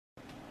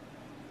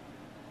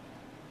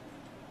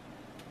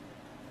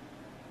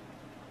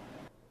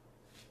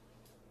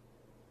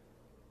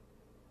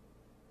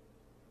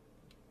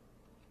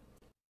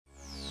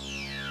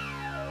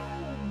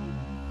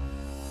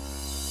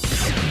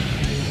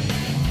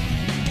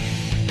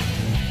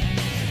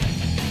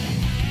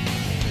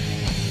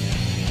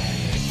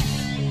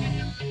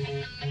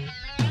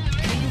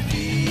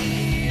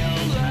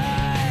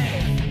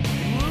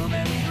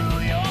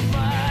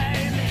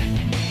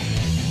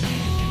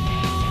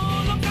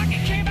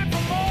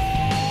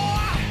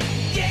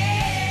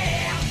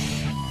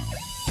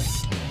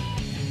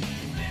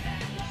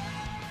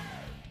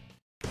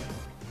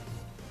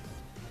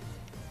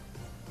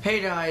Hey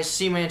guys,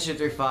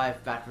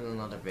 C-Man235 back with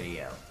another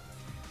video.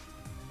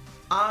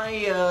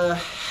 I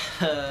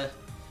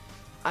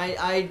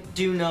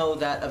do know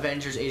that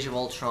Avengers Age of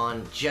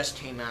Ultron just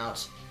came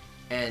out,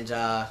 and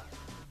I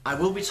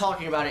will be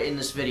talking about it in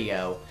this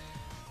video,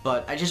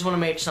 but I just want to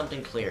make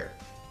something clear.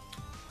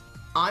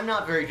 I'm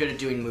not very good at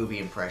doing movie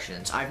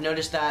impressions. I've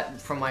noticed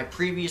that from my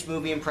previous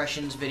movie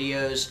impressions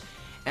videos,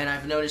 and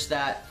I've noticed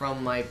that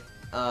from my,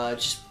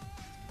 just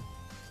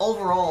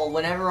overall,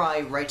 whenever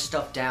I write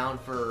stuff down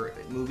for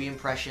movie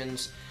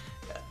impressions,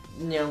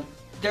 you know,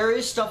 there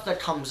is stuff that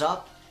comes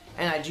up,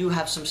 and I do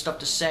have some stuff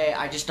to say.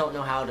 I just don't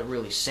know how to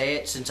really say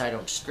it since I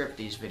don't script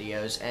these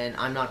videos, and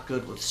I'm not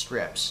good with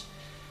scripts.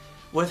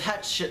 With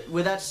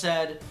that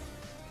said,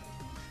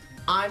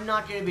 I'm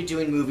not going to be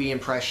doing movie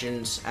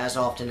impressions as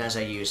often as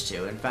I used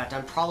to. In fact,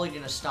 I'm probably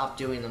going to stop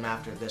doing them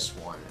after this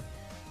one,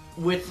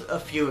 with a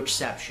few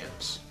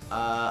exceptions.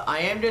 I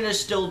am going to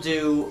still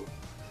do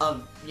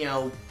you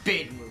know,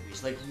 big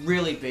movies, like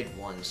really big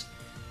ones.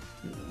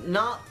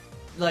 Not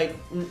like,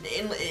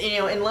 you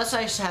know, unless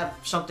I have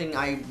something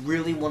I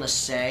really want to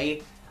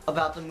say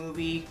about the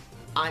movie,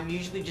 I'm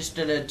usually just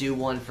gonna do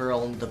one for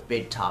all the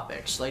big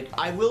topics. Like,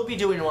 I will be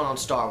doing one on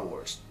Star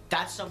Wars.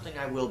 That's something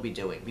I will be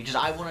doing, because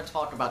I want to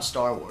talk about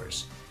Star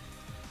Wars.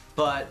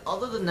 But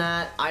other than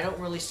that, I don't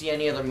really see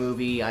any other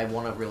movie I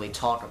want to really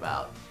talk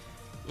about.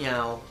 You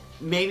know,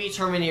 maybe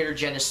Terminator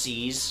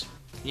Genisys,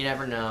 you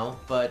never know,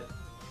 but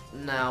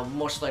no,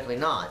 most likely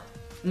not.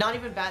 Not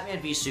even Batman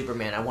v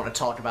Superman I want to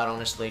talk about,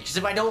 honestly, because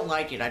if I don't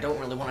like it, I don't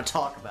really want to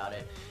talk about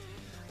it.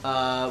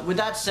 With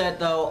that said,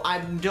 though,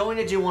 I'm going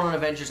to do one on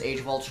Avengers Age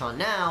of Ultron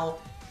now,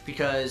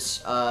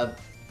 because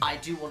I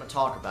do want to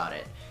talk about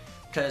it.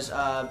 Because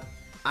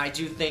I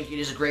do think it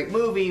is a great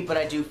movie, but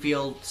I do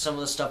feel some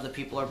of the stuff that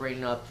people are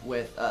bringing up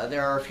with,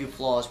 there are a few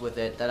flaws with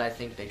it that I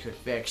think they could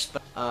fix.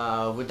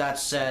 But with that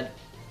said,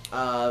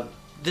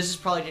 this is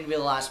probably going to be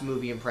the last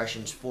movie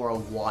impressions for a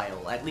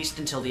while, at least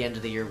until the end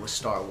of the year with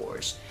Star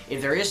Wars.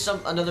 If there is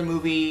another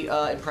movie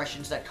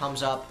impressions that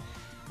comes up,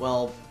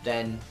 well,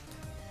 then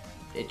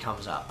it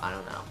comes up. I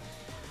don't know.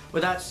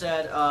 With that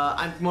said,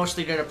 I'm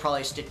mostly going to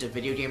probably stick to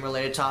video game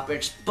related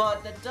topics,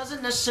 but that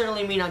doesn't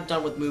necessarily mean I'm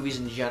done with movies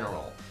in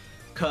general.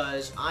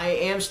 Because I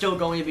am still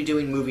going to be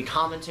doing movie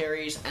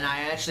commentaries, and I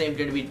actually am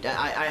going to be,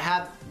 I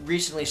have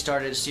recently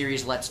started a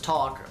series, Let's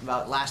Talk.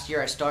 About last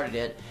year I started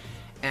it.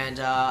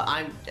 And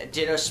I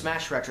did a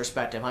Smash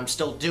retrospective. I'm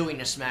still doing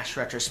a Smash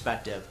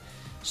retrospective.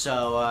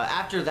 So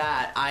after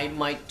that, I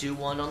might do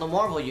one on the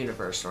Marvel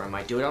Universe, or I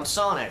might do it on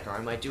Sonic, or I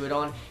might do it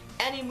on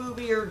any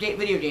movie or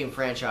video game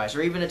franchise,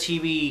 or even a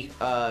TV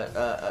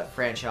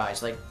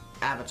franchise like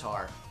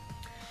Avatar.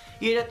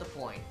 You get the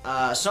point.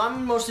 So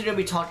I'm mostly going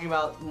to be talking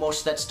about most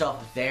of that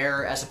stuff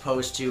there as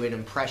opposed to in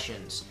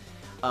impressions.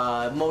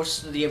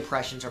 Most of the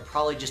impressions are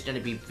probably just going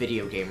to be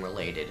video game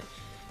related.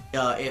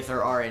 If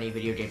there are any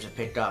video games to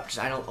pick up, because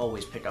I don't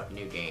always pick up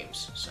new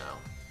games, so.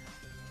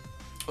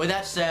 With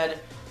that said,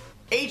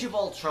 Age of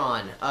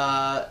Ultron.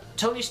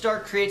 Tony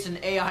Stark creates an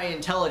AI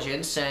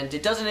intelligence, and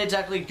it doesn't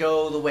exactly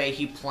go the way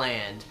he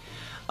planned.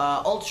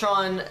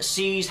 Ultron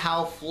sees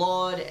how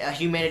flawed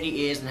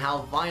humanity is, and how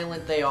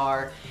violent they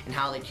are, and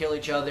how they kill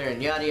each other,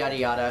 and yada yada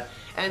yada.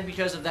 And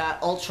because of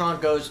that, Ultron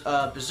goes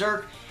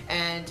berserk,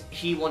 and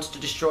he wants to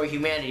destroy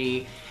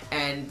humanity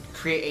and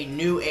create a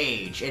new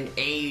age, an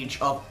Age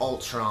of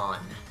Ultron.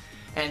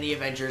 And the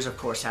Avengers, of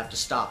course, have to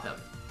stop him.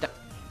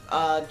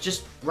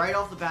 Just right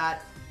off the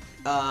bat,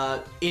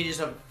 it is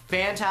a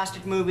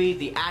fantastic movie.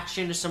 The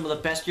action is some of the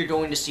best you're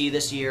going to see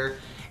this year,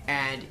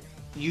 and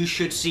you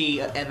should see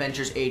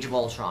Avengers Age of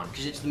Ultron,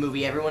 because it's the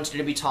movie everyone's going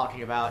to be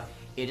talking about.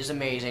 It is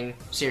amazing.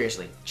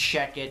 Seriously,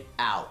 check it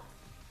out.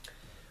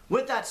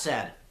 With that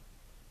said,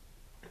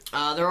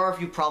 there are a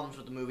few problems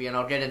with the movie, and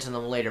I'll get into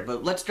them later,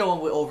 but let's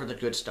go over the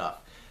good stuff.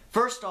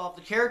 First off,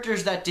 the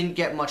characters that didn't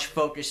get much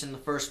focus in the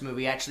first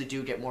movie actually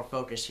do get more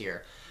focus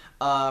here.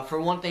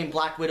 For one thing,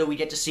 Black Widow, we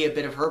get to see a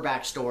bit of her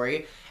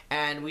backstory,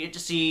 and we get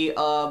to see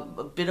a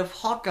bit of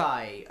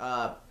Hawkeye.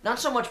 Not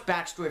so much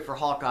backstory for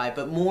Hawkeye,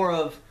 but more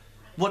of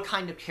what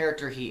kind of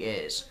character he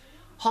is.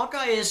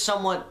 Hawkeye is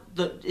somewhat,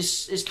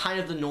 is kind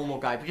of the normal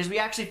guy, because we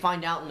actually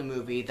find out in the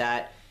movie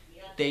that,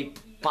 they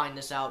find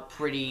this out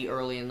pretty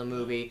early in the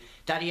movie,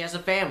 that he has a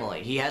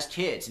family, he has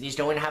kids, and he's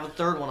going to have a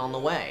third one on the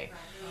way.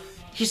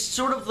 He's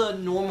sort of the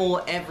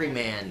normal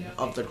everyman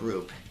of the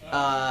group.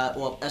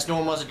 Well, as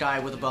normal as a guy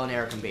with a bow and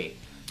arrow can be.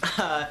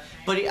 But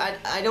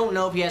I don't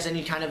know if he has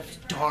any kind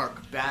of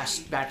dark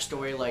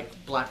backstory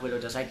like Black Widow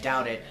does. I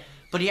doubt it.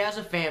 But he has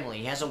a family.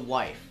 He has a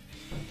wife.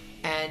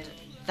 And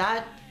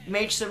that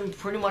makes him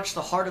pretty much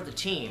the heart of the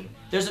team.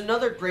 There's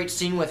another great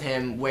scene with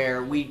him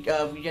where we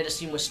get a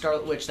scene with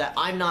Scarlet Witch that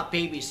I'm not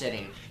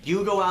babysitting.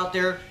 You go out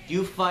there,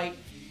 you fight,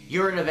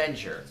 you're an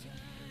Avenger.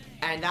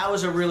 And that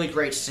was a really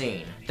great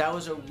scene. That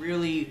was a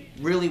really,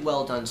 really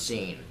well done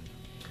scene.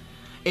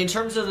 In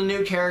terms of the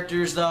new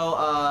characters,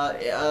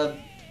 though,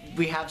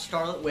 we have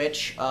Scarlet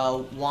Witch,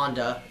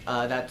 Wanda,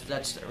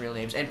 that's their real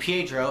names, and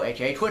Pietro,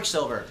 aka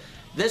Quicksilver.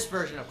 This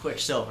version of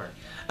Quicksilver.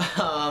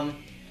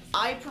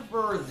 I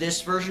prefer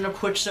this version of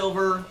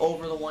Quicksilver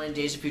over the one in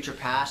Days of Future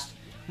Past,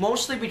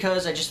 mostly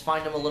because I just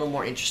find him a little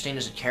more interesting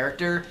as a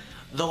character,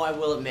 though I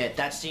will admit,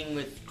 that scene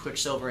with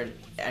Quicksilver in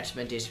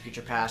X-Men Days of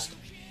Future Past,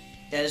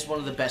 that is one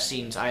of the best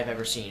scenes I've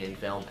ever seen in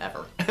film,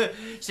 ever.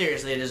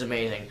 Seriously, it is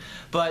amazing.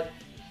 But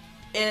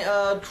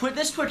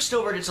this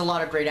Quicksilver gets a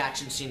lot of great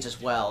action scenes as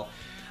well.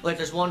 Like,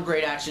 there's one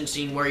great action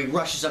scene where he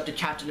rushes up to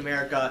Captain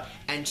America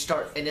and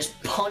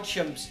just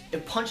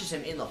punches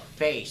him in the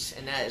face,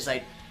 and that is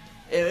like,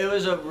 it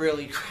was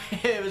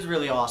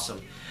really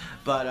awesome.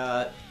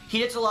 But he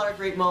gets a lot of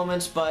great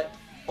moments, but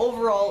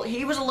overall,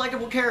 he was a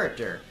likable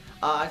character.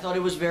 I thought he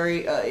was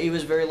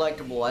very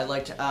likable. I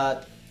liked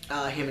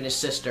him and his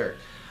sister.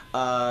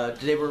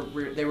 They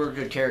were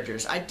good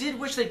characters. I did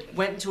wish they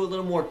went into a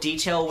little more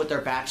detail with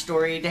their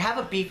backstory. They have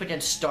a beef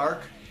against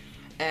Stark,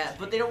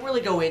 but they don't really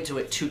go into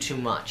it too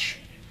much.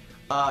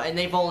 And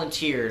they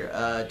volunteered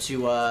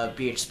to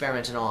be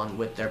experimented on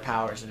with their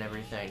powers and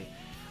everything.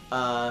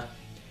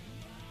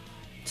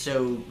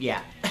 So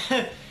yeah,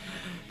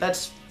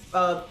 that's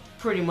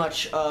pretty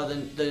much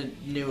the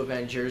new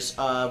Avengers.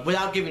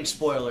 Without giving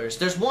spoilers,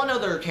 there's one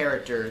other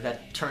character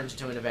that turns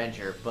into an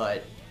Avenger,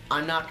 but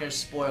I'm not going to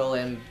spoil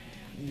him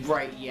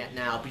right yet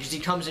now, because he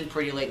comes in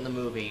pretty late in the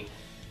movie.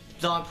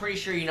 Though I'm pretty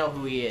sure you know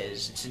who he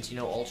is, since you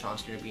know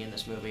Ultron's going to be in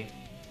this movie.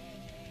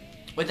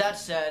 With that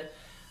said,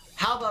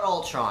 how about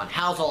Ultron?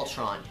 How's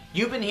Ultron?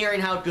 You've been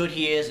hearing how good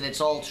he is, and it's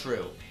all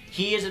true.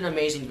 He is an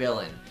amazing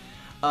villain.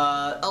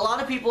 A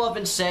lot of people have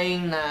been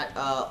saying that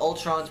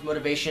Ultron's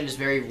motivation is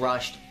very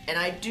rushed, and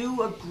I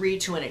do agree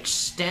to an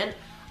extent.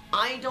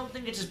 I don't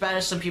think it's as bad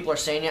as some people are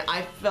saying it.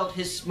 I felt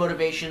his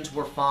motivations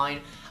were fine.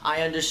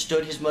 I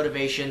understood his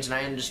motivations, and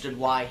I understood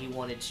why he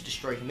wanted to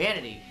destroy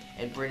humanity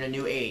and bring a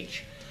new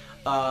age.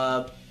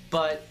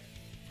 But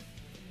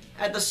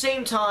at the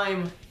same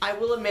time, I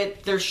will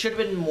admit there should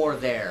have been more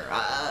there.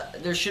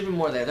 There should have been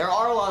more there. There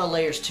are a lot of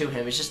layers to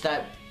him. It's just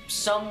that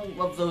some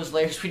of those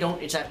layers we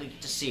don't exactly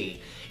get to see.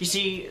 You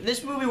see,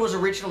 this movie was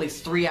originally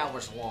 3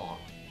 hours long.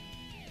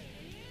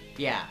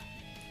 Yeah,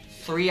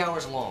 3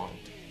 hours long.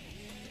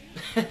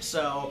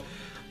 So,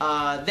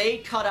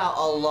 they cut out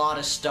a lot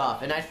of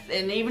stuff,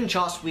 and even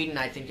Joss Whedon,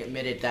 I think,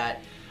 admitted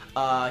that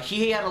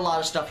he had a lot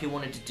of stuff he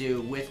wanted to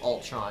do with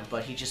Ultron,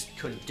 but he just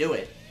couldn't do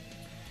it.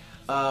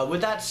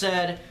 With that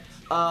said,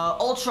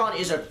 Ultron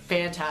is a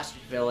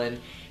fantastic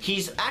villain.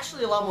 He's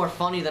actually a lot more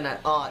funny than I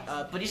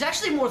thought, but he's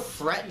actually more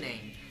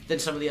threatening than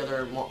some of the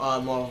other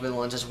Marvel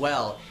villains as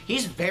well.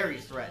 He's very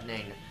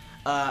threatening.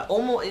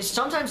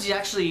 Sometimes he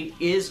actually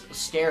is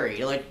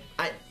scary. Like,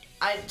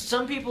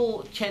 some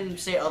people can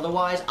say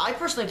otherwise. I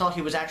personally thought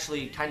he was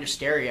actually kind of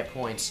scary at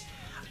points.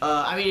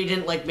 I mean, he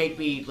didn't, like, make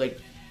me, like,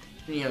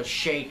 you know,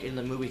 shake in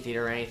the movie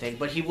theater or anything,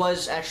 but he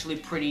was actually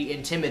pretty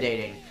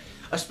intimidating.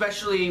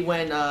 Especially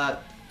when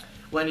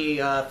he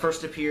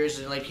first appears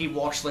and, like, he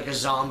walks like a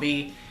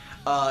zombie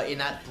in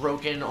that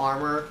broken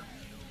armor.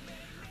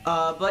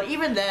 But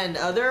even then,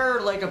 there are,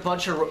 like, a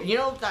bunch of, you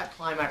know that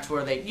climax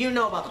where you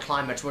know about the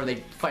climax where they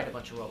fight a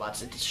bunch of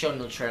robots. It's shown in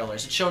the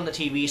trailers. It's shown in the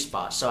TV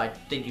spots, so I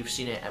think you've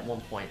seen it at one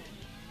point.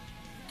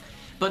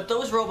 But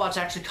those robots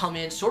actually come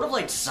in sort of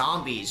like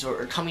zombies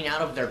or coming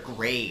out of their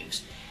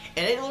graves.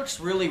 And it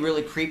looks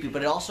really creepy,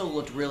 but it also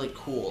looked really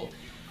cool.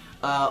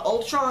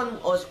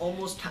 Ultron was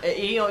almost,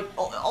 you know,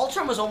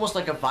 Ultron was almost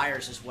like a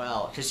virus as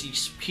well, because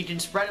he can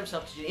spread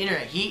himself to the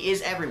internet. He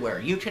is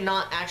everywhere. You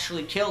cannot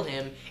actually kill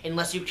him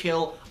unless you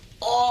kill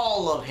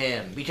all of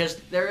him,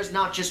 because there is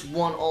not just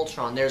one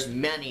Ultron, there's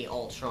many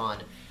Ultron.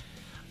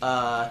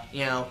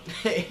 You know,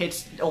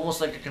 it's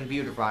almost like a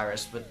computer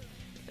virus, but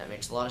that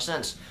makes a lot of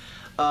sense.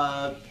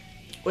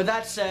 With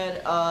that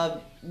said,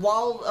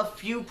 while a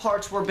few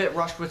parts were a bit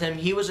rushed with him,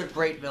 he was a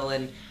great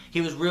villain. He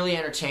was really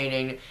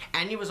entertaining,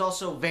 and he was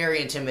also very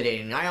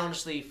intimidating. I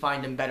honestly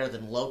find him better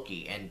than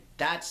Loki, and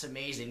that's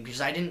amazing, because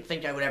I didn't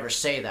think I would ever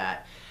say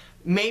that.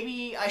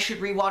 Maybe I should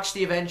rewatch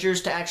the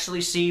Avengers to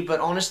actually see, but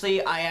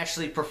honestly, I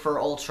actually prefer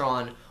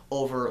Ultron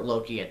over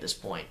Loki at this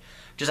point.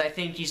 Because I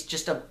think he's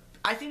just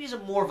I think he's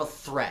more of a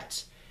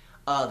threat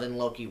than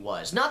Loki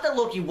was. Not that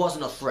Loki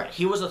wasn't a threat.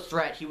 He was a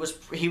threat. He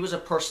was a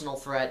personal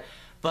threat,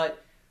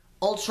 but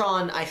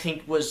Ultron, I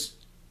think, was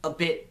a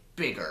bit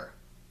bigger.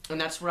 And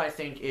that's what I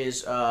think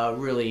is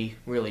really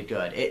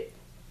good.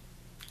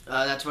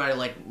 That's what I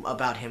like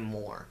about him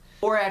more.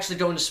 Before I actually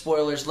go into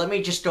spoilers, let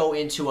me just go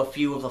into a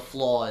few of the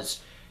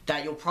flaws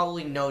that you'll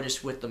probably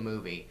notice with the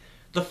movie.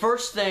 The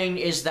first thing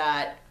is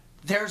that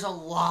there's a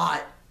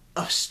lot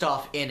of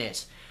stuff in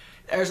it.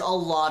 There's a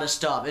lot of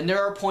stuff, and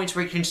there are points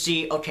where you can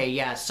see, okay,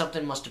 yeah,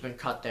 something must have been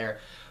cut there.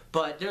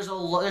 But there's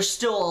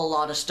still a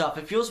lot of stuff.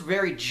 It feels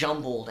very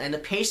jumbled, and the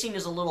pacing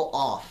is a little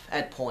off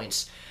at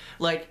points.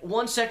 Like,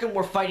 1 second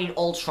we're fighting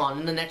Ultron,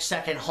 and the next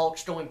second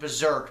Hulk's going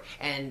berserk,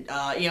 and,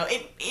 you know,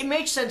 it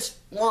makes sense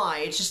why.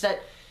 It's just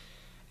that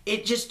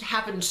it just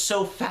happens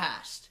so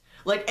fast.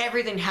 Like,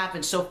 everything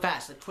happens so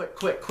fast, like,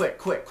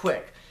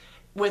 quick.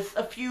 With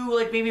a few,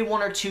 like, maybe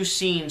 1 or 2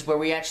 scenes where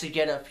we actually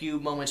get a few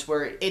moments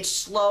where it's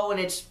slow and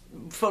it's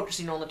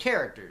focusing on the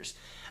characters.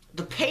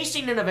 The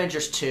pacing in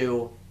Avengers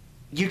 2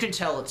 you can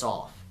tell it's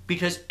off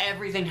because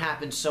everything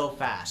happens so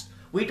fast.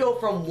 We go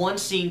from one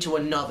scene to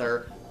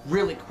another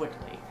really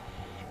quickly,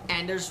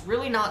 and there's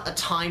really not a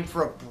time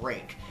for a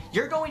break.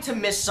 You're going to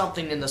miss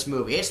something in this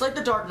movie. It's like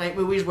the Dark Knight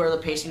movies where the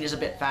pacing is a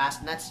bit fast,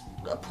 and that's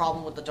a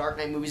problem with the Dark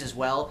Knight movies as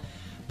well.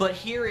 But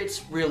here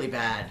it's really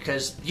bad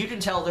because you can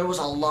tell there was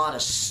a lot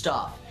of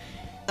stuff.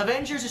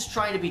 Avengers is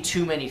trying to be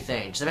too many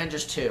things.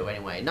 Avengers 2,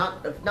 anyway.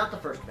 Not the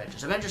first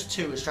Avengers. Avengers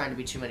 2 is trying to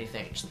be too many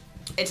things.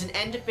 It's an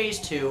end to Phase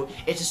 2.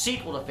 It's a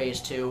sequel to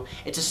Phase 2.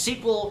 It's a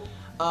sequel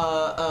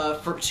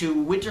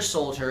to Winter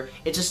Soldier.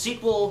 It's a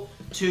sequel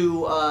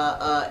to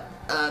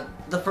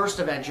the first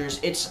Avengers.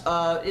 It's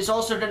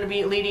also going to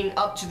be leading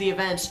up to the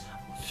events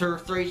for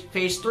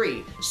Phase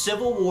 3.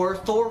 Civil War,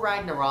 Thor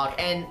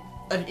Ragnarok, and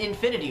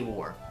Infinity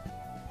War.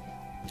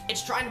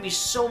 It's trying to be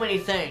so many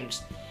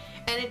things.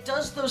 And it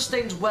does those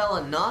things well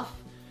enough,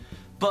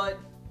 but,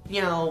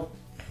 you know,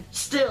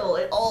 still,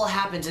 it all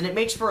happens, and it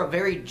makes for a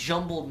very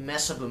jumbled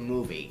mess of a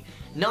movie.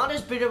 Not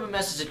as big of a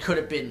mess as it could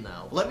have been,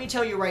 though. Let me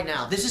tell you right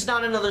now, this is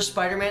not another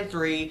Spider-Man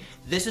 3,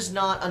 this is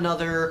not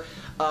another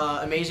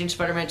Amazing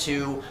Spider-Man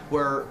 2,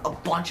 where a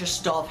bunch of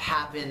stuff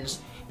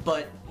happens,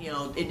 but, you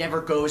know, it never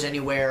goes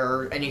anywhere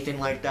or anything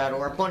like that,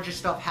 or a bunch of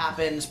stuff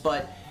happens,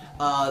 but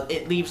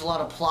it leaves a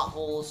lot of plot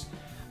holes.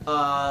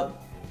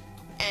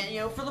 And,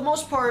 you know, for the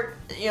most part,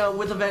 you know,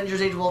 with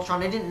Avengers Age of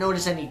Ultron, I didn't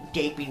notice any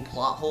gaping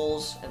plot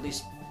holes. At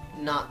least,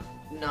 not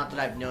that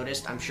I've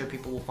noticed. I'm sure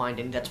people will find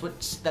any. That's what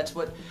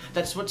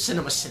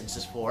CinemaSins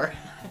is for.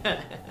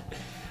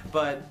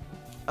 But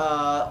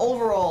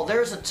overall,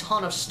 there's a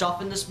ton of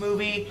stuff in this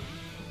movie,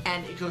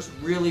 and it goes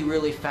really,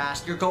 really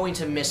fast. You're going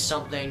to miss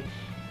something.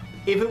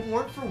 If it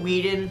weren't for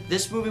Whedon,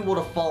 this movie would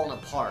have fallen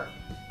apart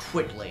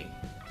quickly.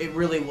 It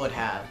really would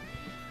have.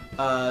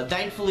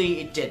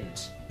 Thankfully, it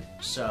didn't.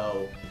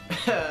 So.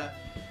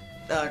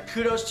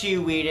 Kudos to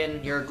you,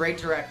 Whedon. You're a great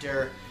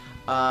director,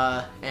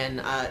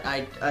 and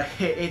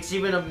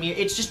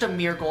it's just a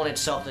miracle in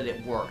itself that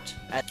it worked.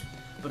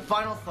 But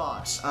final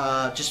thoughts,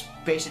 just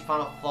basic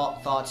final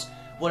thoughts.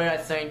 What did I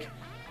think?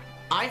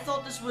 I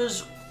thought this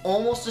was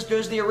almost as good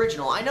as the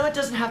original. I know it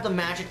doesn't have the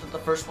magic that the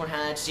first one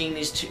had, seeing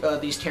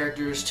these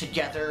characters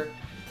together,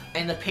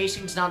 and the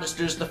pacing's not as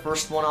good as the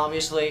first one,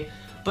 obviously.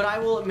 But I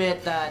will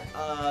admit that.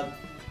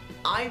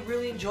 I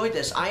really enjoyed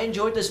this. I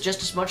enjoyed this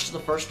just as much as the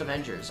first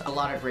Avengers. A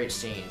lot of great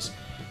scenes.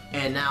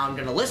 And now I'm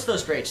gonna list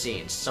those great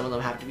scenes. Some of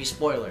them have to be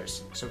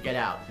spoilers, so get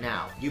out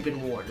now. You've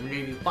been warned. I'm gonna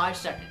give you 5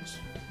 seconds.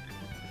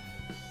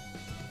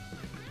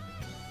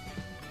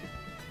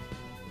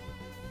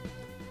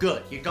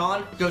 Good. You're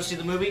gone? Go see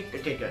the movie?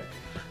 Okay, good.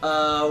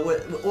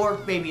 Or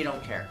maybe you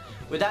don't care.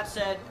 With that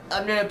said,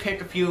 I'm gonna pick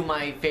a few of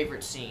my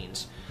favorite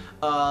scenes.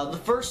 The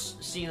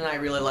first scene that I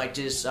really liked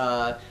is,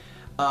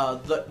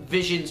 the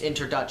Vision's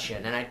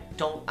introduction, and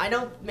I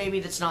know maybe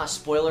that's not a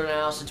spoiler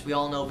now since we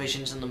all know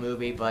Vision's in the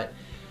movie, but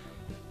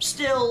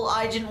still,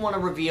 I didn't want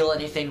to reveal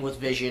anything with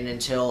Vision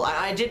until,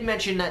 I did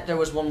mention that there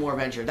was one more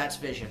Avenger, that's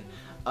Vision,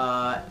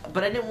 but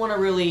I didn't want to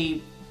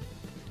really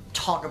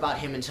talk about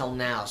him until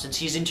now, since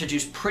he's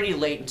introduced pretty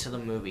late into the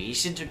movie.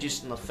 He's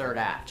introduced in the 3rd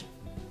act.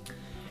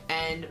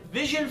 And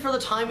Vision, for the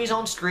time he's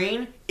on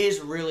screen,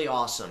 is really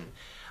awesome.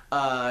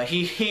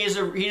 His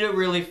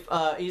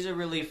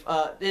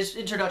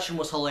introduction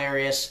was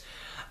hilarious,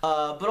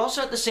 but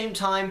also at the same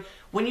time,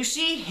 when you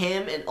see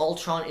him and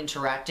Ultron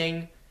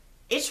interacting,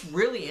 it's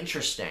really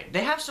interesting.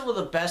 They have some of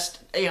the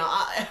best, you know,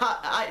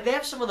 they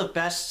have some of the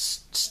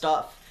best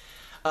stuff.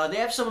 They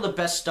have some of the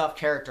best stuff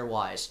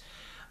character-wise.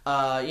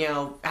 You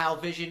know, how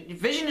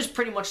Vision is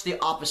pretty much the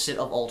opposite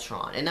of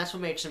Ultron, and that's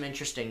what makes him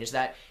interesting, is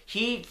that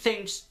he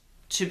thinks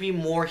to be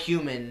more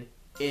human.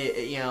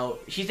 You know,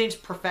 he thinks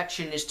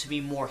perfection is to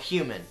be more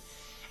human,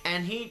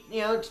 and he,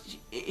 you know,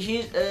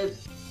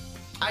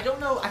 I don't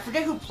know, I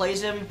forget who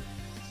plays him,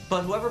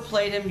 but whoever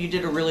played him, you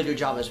did a really good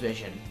job as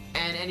Vision,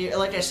 and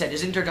like I said,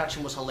 his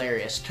introduction was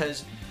hilarious,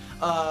 because,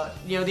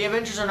 you know, the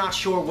Avengers are not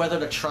sure whether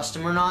to trust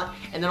him or not,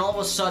 and then all of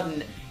a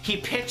sudden, he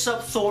picks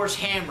up Thor's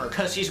hammer,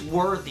 because he's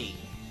worthy.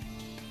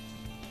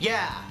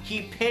 Yeah,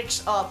 he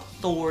picks up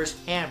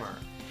Thor's hammer,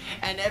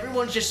 and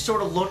everyone just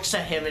sort of looks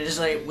at him and is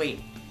like,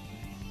 wait,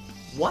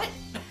 what?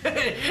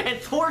 And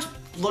the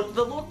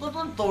look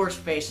on Thor's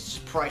face is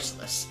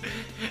priceless.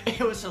 It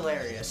was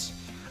hilarious.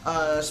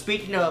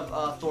 Speaking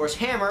of Thor's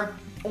hammer,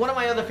 one of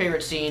my other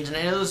favorite scenes, and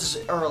I know this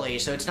is early,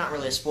 so it's not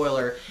really a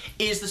spoiler,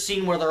 is the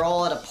scene where they're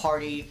all at a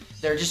party,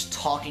 they're just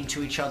talking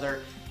to each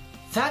other.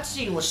 That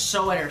scene was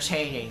so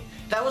entertaining.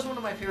 That was one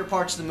of my favorite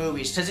parts of the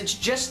movies, because it's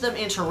just them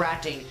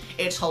interacting.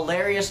 It's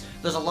hilarious.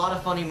 There's a lot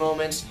of funny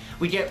moments.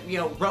 We get, you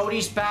know,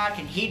 Rhodey's back,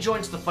 and he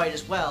joins the fight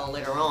as well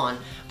later on.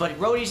 But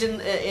Rhodey's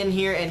in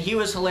here, and he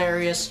was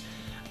hilarious.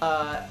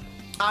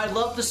 I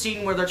love the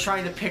scene where they're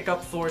trying to pick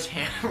up Thor's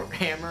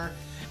hammer.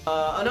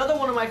 Another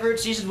one of my favorite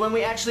scenes is when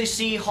we actually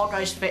see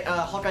Hawkeye's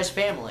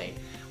family.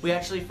 We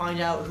actually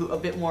find out a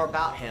bit more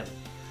about him.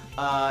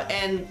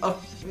 And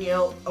you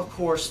know, of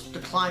course, the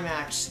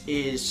climax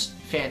is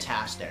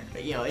fantastic.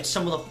 You know, it's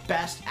some of the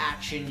best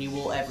action you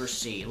will ever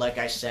see. Like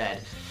I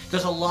said,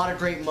 there's a lot of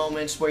great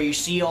moments where you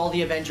see all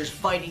the Avengers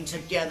fighting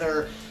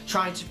together,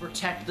 trying to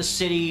protect the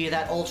city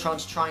that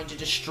Ultron's trying to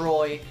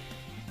destroy.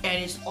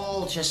 And it's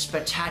all just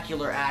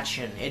spectacular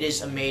action. It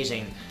is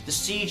amazing. The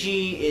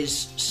CG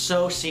is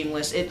so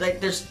seamless.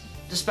 The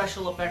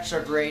special effects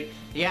are great.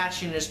 The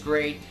action is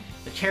great.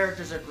 The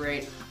characters are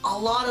great. A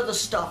lot of the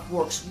stuff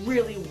works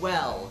really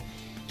well.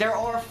 There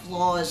are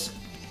flaws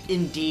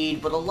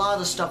indeed, but a lot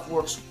of the stuff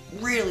works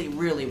really,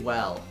 really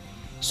well.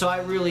 So I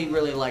really,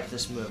 really like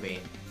this movie.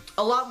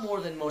 A lot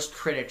more than most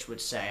critics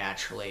would say,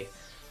 actually.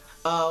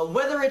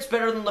 Whether it's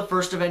better than the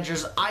first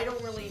Avengers, I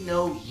don't really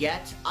know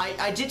yet.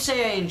 I did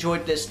say I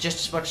enjoyed this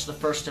just as much as the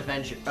first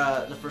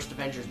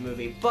Avengers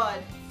movie, but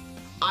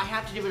I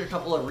have to give it a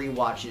couple of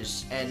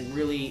rewatches and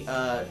really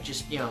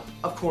just, you know,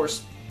 of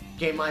course,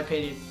 gain my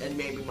opinion, and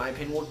maybe my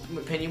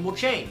opinion will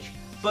change.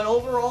 But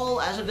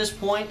overall, as of this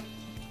point,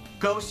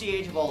 go see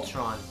Age of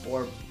Ultron,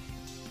 or,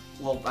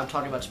 well, I'm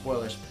talking about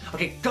spoilers.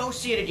 Okay, go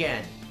see it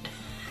again.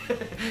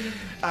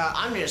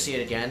 I'm gonna see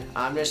it again.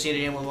 I'm gonna see it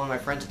again with one of my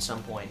friends at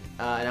some point,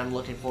 and I'm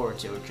looking forward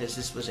to it because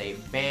this was a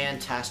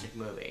fantastic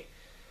movie.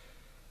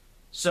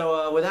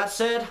 So with that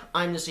said,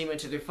 I'm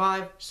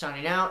Nasima235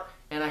 signing out,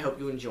 and I hope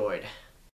you enjoyed.